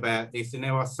discussions about this. And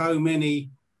there are so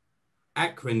many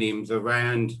acronyms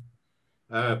around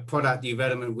product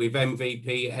development with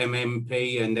MVP,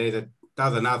 MMP, and there's a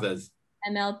dozen others.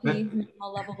 MLP,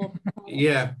 minimal lovable.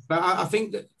 Yeah, but I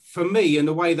think that for me, and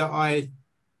the way that I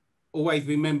always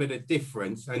remember the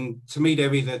difference, and to me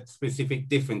there is a specific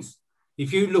difference.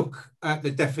 If you look at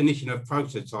the definition of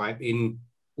prototype in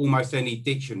almost any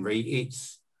dictionary,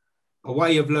 it's a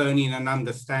way of learning and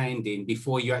understanding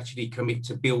before you actually commit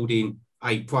to building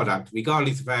a product,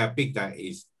 regardless of how big that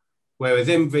is. Whereas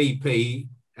MVP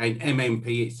and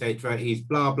MMP, etc., is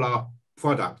blah, blah,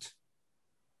 product.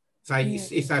 So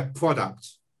it's a product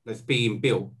that's being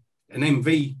built. An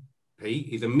MVP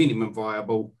is a minimum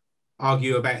viable,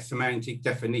 argue about semantic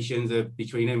definitions of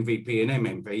between MVP and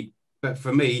MMP. But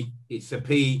for me, it's a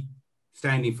P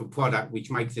standing for product, which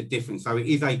makes a difference. So it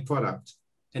is a product,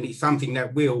 and it's something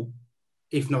that will,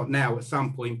 if not now, at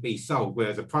some point be sold,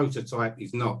 whereas a prototype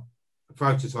is not. A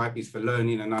prototype is for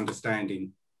learning and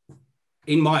understanding.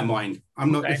 In my mind,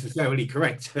 I'm not necessarily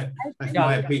correct. That's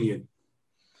my opinion.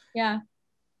 Yeah.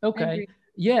 Okay.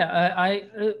 Yeah,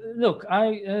 look,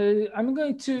 I'm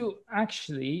going to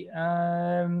actually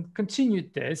continue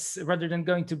this rather than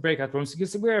going to breakout rooms,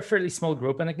 because we're a fairly small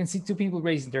group and I can see two people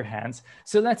raising their hands.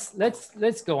 So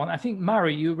let's go on. I think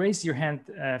Mari, you raised your hand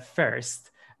first.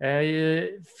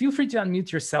 Feel free to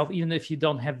unmute yourself, even if you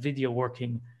don't have video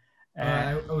working.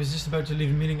 I was just about to leave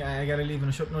a meeting. I gotta leave on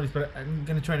a short notice, but I'm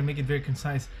gonna try to make it very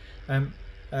concise.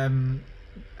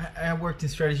 I worked in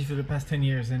strategy for the past 10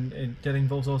 years, and that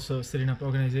involves also setting up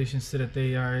organizations so that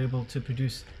they are able to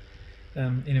produce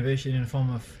innovation in the form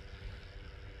of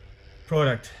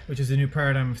product, which is a new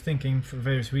paradigm of thinking for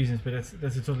various reasons, but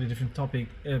that's a totally different topic.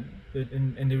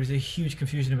 And there is a huge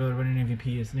confusion about what an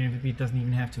MVP is. An MVP doesn't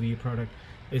even have to be a product.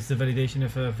 It's the validation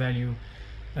of a value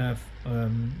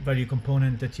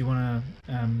component that you want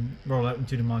to roll out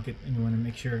into the market, and you want to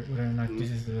make sure whether or not this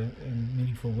is a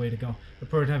meaningful way to go. A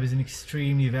prototype is an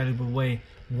extremely valuable way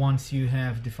once you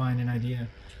have defined an idea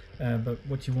about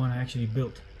what you want to actually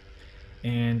build,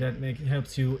 and that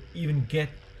helps you even get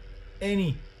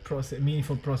any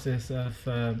meaningful process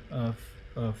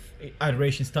of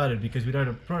iteration started, because without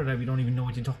a prototype you don't even know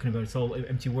what you're talking about. It's all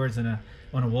empty words on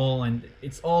a wall, and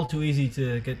it's all too easy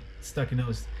to get stuck in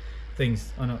those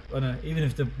things on a even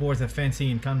if the boards are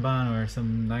fancy in Kanban or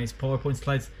some nice PowerPoint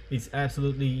slides, it's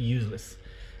absolutely useless.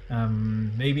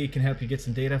 Maybe it can help you get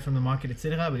some data from the market,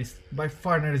 etc., but it's by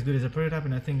far not as good as a prototype,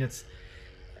 and I think that's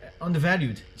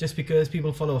undervalued just because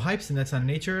people follow hypes, and that's our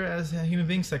nature as human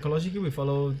beings. Psychologically, we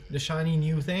follow the shiny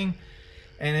new thing,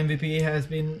 and MVP has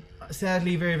been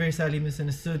sadly, very, very sadly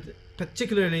misunderstood,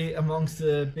 particularly amongst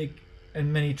the big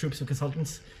and many troops of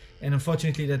consultants. And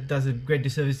unfortunately, that does a great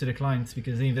disservice to the clients,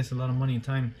 because they invest a lot of money and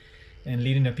time and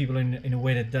leading their people in a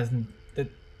way that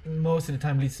most of the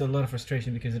time leads to a lot of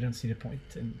frustration because they don't see the point.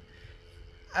 And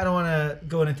I don't want to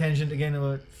go on a tangent again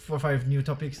about 4 or 5 new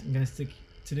topics. I'm going to stick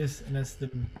to this, and that's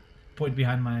the point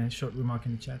behind my short remark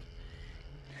in the chat.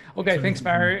 Okay, thanks,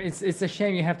 Barry. It's a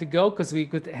shame you have to go, because we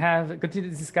could have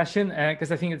continued this discussion,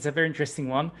 because I think it's a very interesting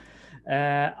one.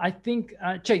 I think,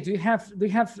 Chay, do you have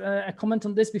a comment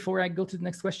on this before I go to the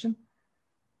next question?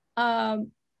 I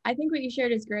think what you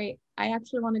shared is great. I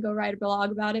actually want to go write a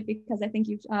blog about it, because I think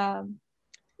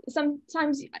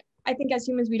sometimes I think as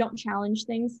humans we don't challenge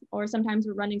things, or sometimes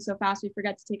we're running so fast we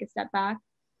forget to take a step back.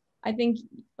 I think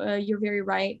you're very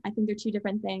right. I think they're two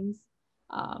different things.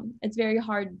 It's very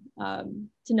hard to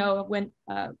know when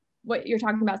what you're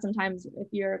talking about sometimes if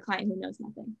you're a client who knows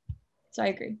nothing. So I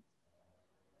agree.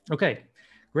 Okay,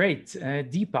 great.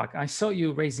 Deepak, I saw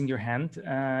you raising your hand.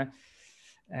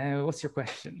 What's your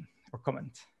question or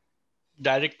comment?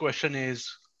 Direct question is,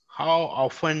 how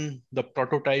often the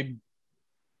prototype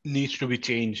needs to be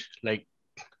changed, and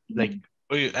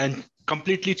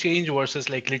completely change versus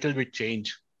like little bit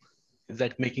change? Is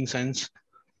that making sense?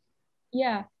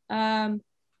 Yeah.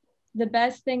 The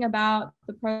best thing about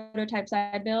the prototypes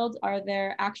I build are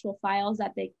their actual files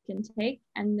that they can take,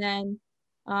 and then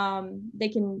they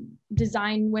can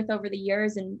design with over the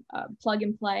years and plug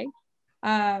and play.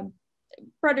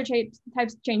 Prototypes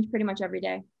change pretty much every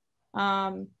day.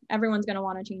 Everyone's going to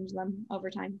want to change them over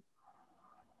time.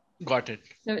 Got it.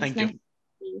 So Thank you.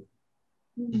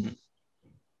 Mm-hmm.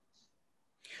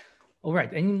 All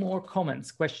right. Any more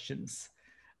comments, questions?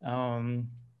 I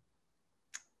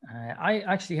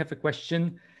actually have a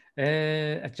question,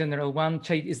 a general one.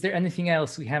 Chay, is there anything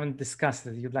else we haven't discussed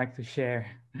that you'd like to share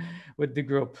with the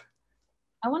group?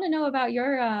 I want to know about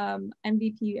your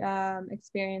MVP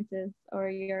experiences or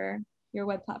your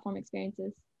web platform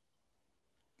experiences.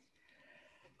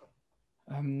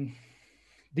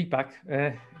 Deepak,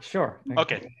 sure.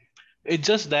 Okay. It's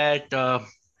just that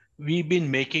we've been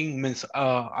making,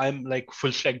 I'm like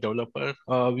full stack developer.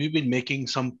 We've been making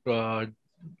some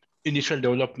initial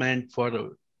development for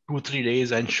 2-3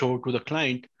 days and show to the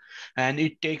client. And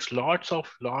it takes lots of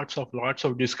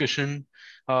discussion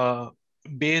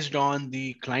based on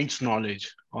the client's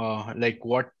knowledge, like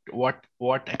what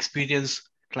experience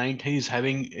client is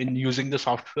having in using the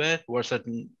software versus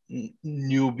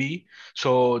newbie.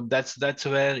 So that's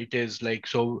where it is like,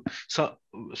 so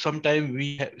sometimes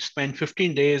we spend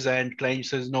 15 days and client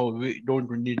says, no, we don't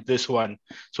need this one.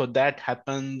 So that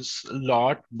happens a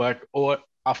lot, but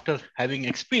after having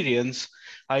experience,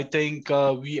 I think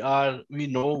we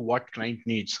know what client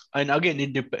needs. And again,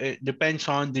 it depends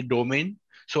on the domain.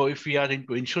 So if we are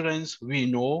into insurance, we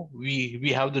know,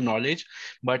 we have the knowledge.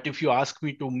 But if you ask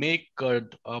me to make a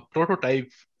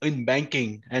prototype in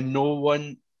banking and no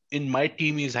one in my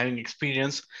team is having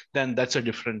experience, then that's a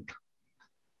different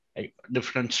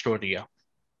story. Yeah.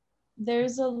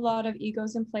 There's a lot of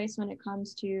egos in place when it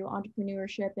comes to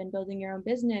entrepreneurship and building your own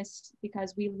business,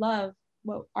 because we love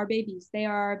our babies. They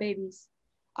are our babies.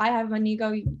 I have an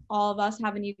ego. All of us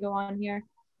have an ego on here.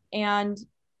 And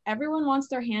everyone wants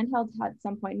their hand held at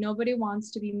some point. Nobody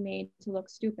wants to be made to look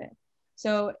stupid.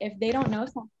 So if they don't know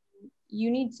something,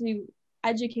 you need to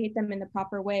educate them in the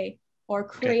proper way, or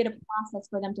create a process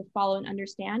for them to follow and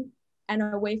understand, and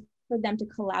a way for them to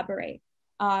collaborate.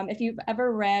 If you've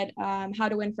ever read How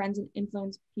to Win Friends and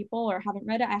Influence People, or haven't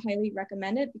read it, I highly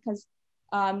recommend it, because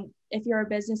if you're a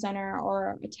business owner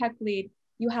or a tech lead,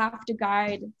 you have to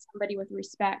guide somebody with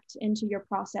respect into your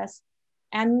process,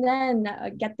 and then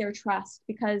get their trust.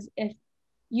 Because if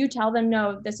you tell them,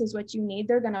 no, this is what you need,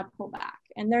 they're going to pull back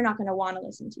and they're not going to want to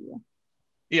listen to you.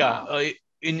 Yeah.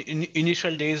 In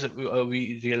initial days,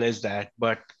 we realized that,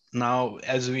 but now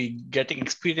as we getting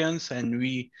experience and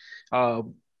we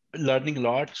learning a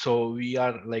lot, so we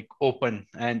are like open.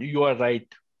 And you are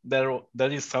right, there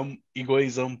is some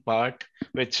egoism part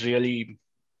which really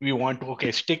we want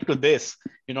to stick to this,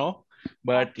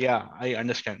 but yeah, I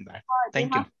understand that.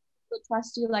 Thank you. To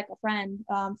trust you like a friend,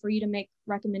 for you to make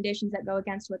recommendations that go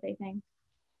against what they think.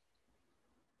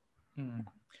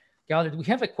 Got it. We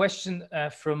have a question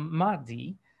from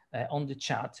Madi on the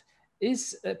chat.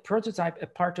 Is a prototype a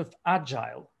part of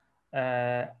Agile?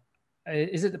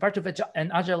 Is it a part of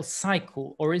an Agile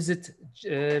cycle, or is it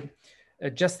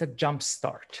just a jump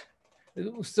start?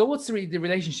 So what's the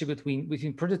relationship between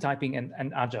prototyping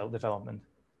and Agile development?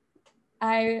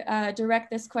 I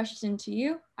direct this question to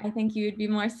you. I think you'd be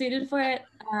more suited for it.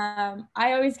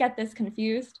 I always get this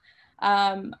confused.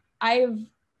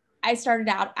 I started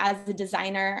out as a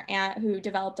designer who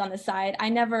developed on the side. I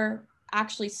never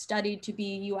actually studied to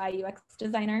be UI UX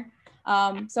designer.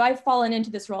 So I've fallen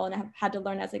into this role and have had to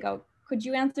learn as I go. Could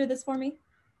you answer this for me?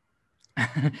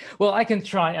 Well, I can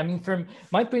try. I mean, from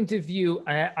my point of view,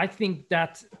 I think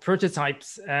that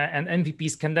prototypes and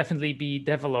MVPs can definitely be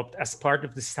developed as part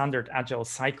of the standard Agile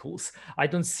cycles. I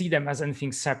don't see them as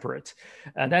anything separate.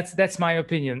 That's my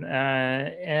opinion.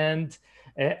 And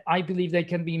I believe they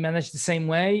can be managed the same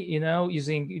way,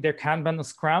 using either Kanban or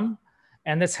Scrum.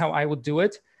 And that's how I would do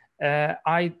it.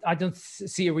 I don't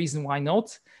see a reason why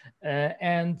not.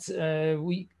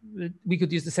 We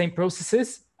could use the same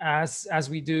processes as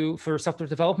we do for software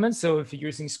development. So if you're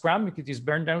using Scrum, you could use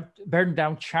burn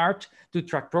down chart to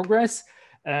track progress.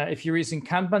 If you're using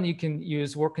Kanban, you can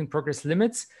use work in progress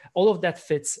limits. All of that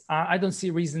fits. I don't see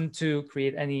a reason to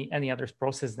create any other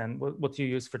process than what you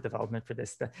use for development for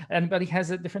this. Anybody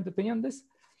has a different opinion on this?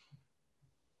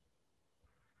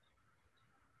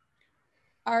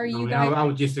 I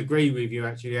would disagree with you,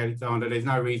 actually, Alexander. There's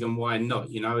no reason why not.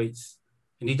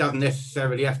 And it doesn't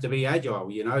necessarily have to be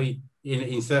Agile.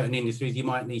 In certain industries, you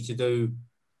might need to do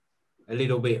a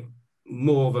little bit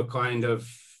more of a kind of,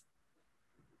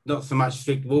 not so much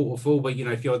strict waterfall, but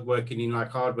if you're working in like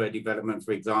hardware development,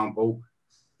 for example,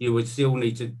 you would still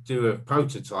need to do a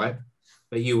prototype,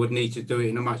 but you would need to do it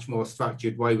in a much more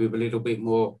structured way with a little bit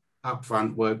more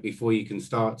upfront work before you can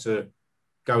start to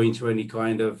go into any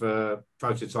kind of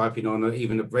prototyping on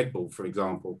even a breadboard, for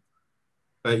example.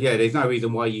 But yeah, there's no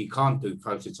reason why you can't do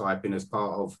prototyping as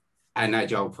part of an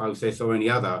agile process or any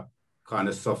other kind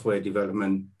of software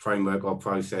development framework or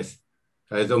process.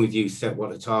 So as long as you set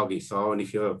what the targets are, and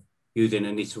if you're using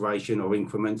an iteration or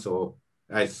increments, or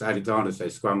as Alexander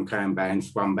says, Scrum, Kanban,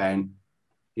 Scrumban,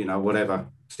 you know, whatever,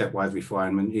 stepwise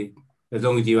refinement, as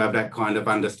long as you have that kind of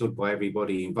understood by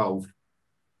everybody involved,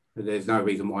 there's no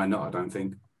reason why not, I don't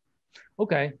think.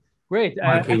 Okay, great.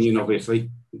 My opinion, obviously.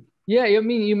 Yeah, I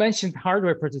mean, you mentioned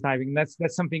hardware prototyping.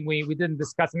 That's something we didn't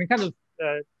discuss, and we kind of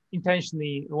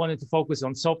intentionally wanted to focus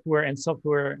on software and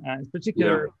software, in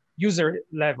particular user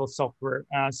level software,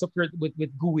 software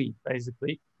with GUI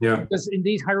basically. Yeah. Because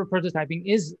indeed, hardware prototyping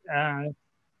is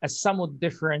a somewhat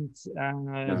different.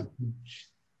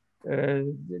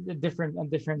 Different.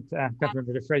 I can't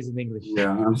remember the phrase in English.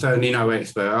 Yeah, I'm certainly no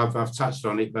expert. I've touched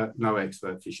on it, but no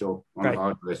expert for sure on the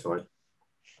hardware side.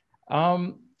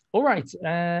 All right.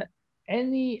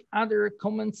 Any other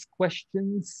comments,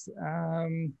 questions?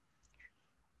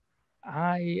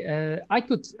 I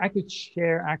could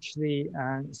share actually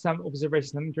some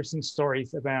observations, some interesting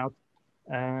stories about.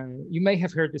 You may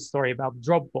have heard this story about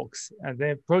Dropbox,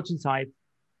 the prototype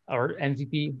or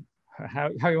MVP,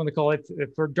 how you want to call it,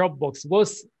 for Dropbox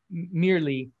was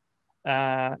merely,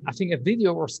 I think, a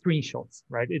video or screenshots,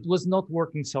 right? It was not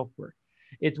working software.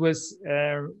 It was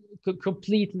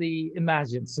completely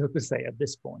imagined, so to say, at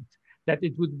this point, that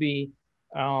it would be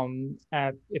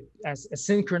as a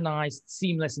synchronized,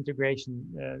 seamless integration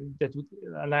that would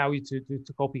allow you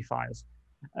to copy files,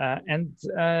 and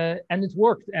it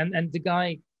worked. And the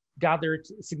guy gathered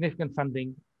significant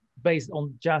funding based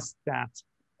on just that.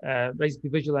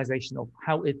 Basically visualization of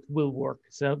how it will work.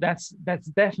 So that's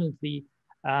definitely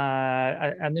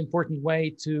an important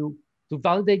way to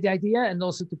validate the idea and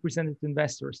also to present it to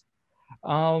investors.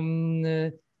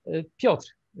 Piotr,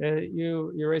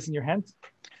 you're raising your hand.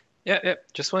 Yeah.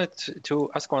 Just wanted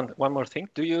to ask one more thing.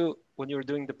 Do you, when you're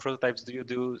doing the prototypes, do you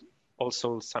do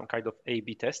also some kind of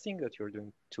A/B testing, that you're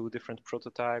doing 2 different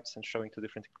prototypes and showing to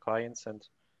different clients and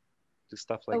do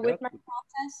stuff like that? With my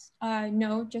process,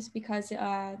 no, just because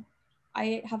I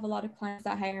have a lot of clients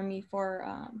that hire me for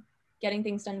getting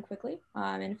things done quickly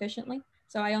and efficiently.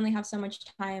 So I only have so much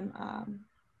time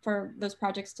for those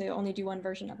projects to only do one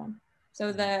version of them.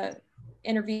 So the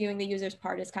interviewing the users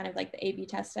part is kind of like the A/B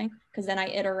testing, because then I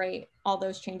iterate all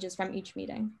those changes from each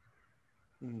meeting.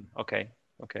 Okay.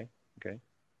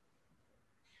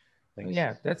 Thanks.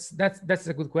 Yeah, that's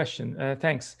a good question.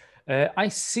 Thanks. I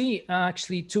see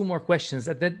actually 2 more questions.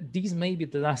 That these may be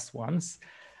the last ones.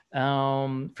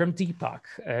 From Deepak.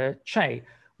 Chay,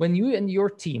 when you and your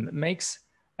team makes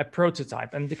a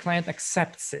prototype and the client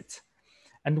accepts it,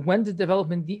 and when the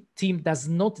development team does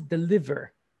not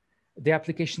deliver the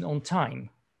application on time,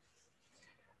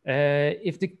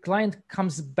 if the client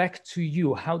comes back to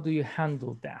you, how do you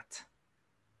handle that?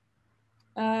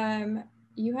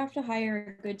 You have to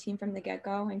hire a good team from the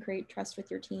get-go and create trust with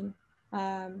your team.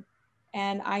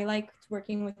 And I like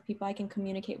working with people I can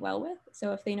communicate well with.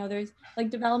 So if they know there's like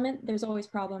development, there's always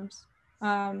problems.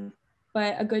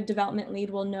 But a good development lead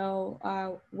will know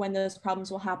when those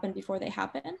problems will happen before they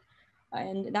happen.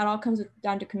 And that all comes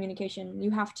down to communication.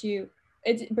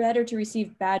 It's better to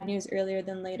receive bad news earlier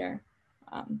than later.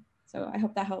 So I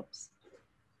hope that helps.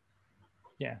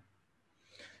 Yeah,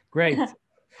 great.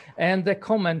 And a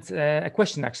comment, a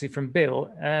question actually from Bill.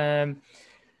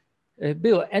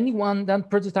 Bill, anyone done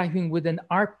prototyping with an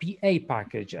RPA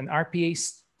package? And RPA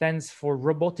stands for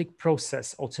robotic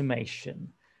process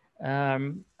automation.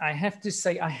 I have to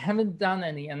say I haven't done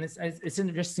any, and it's an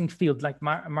interesting field, like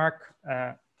Mark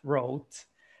wrote.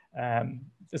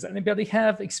 Does anybody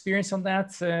have experience on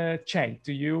that? Chay,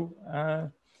 do you?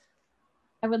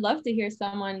 I would love to hear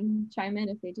someone chime in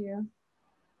if they do.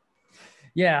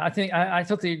 Yeah, I think I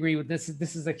totally agree with this.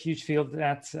 This is a huge field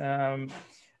that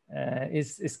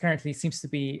is currently seems to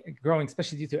be growing,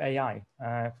 especially due to AI,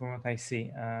 from what I see.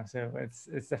 So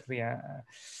it's definitely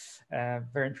a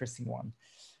very interesting one.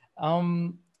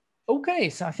 Okay,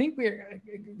 so I think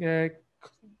we're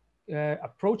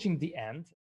approaching the end.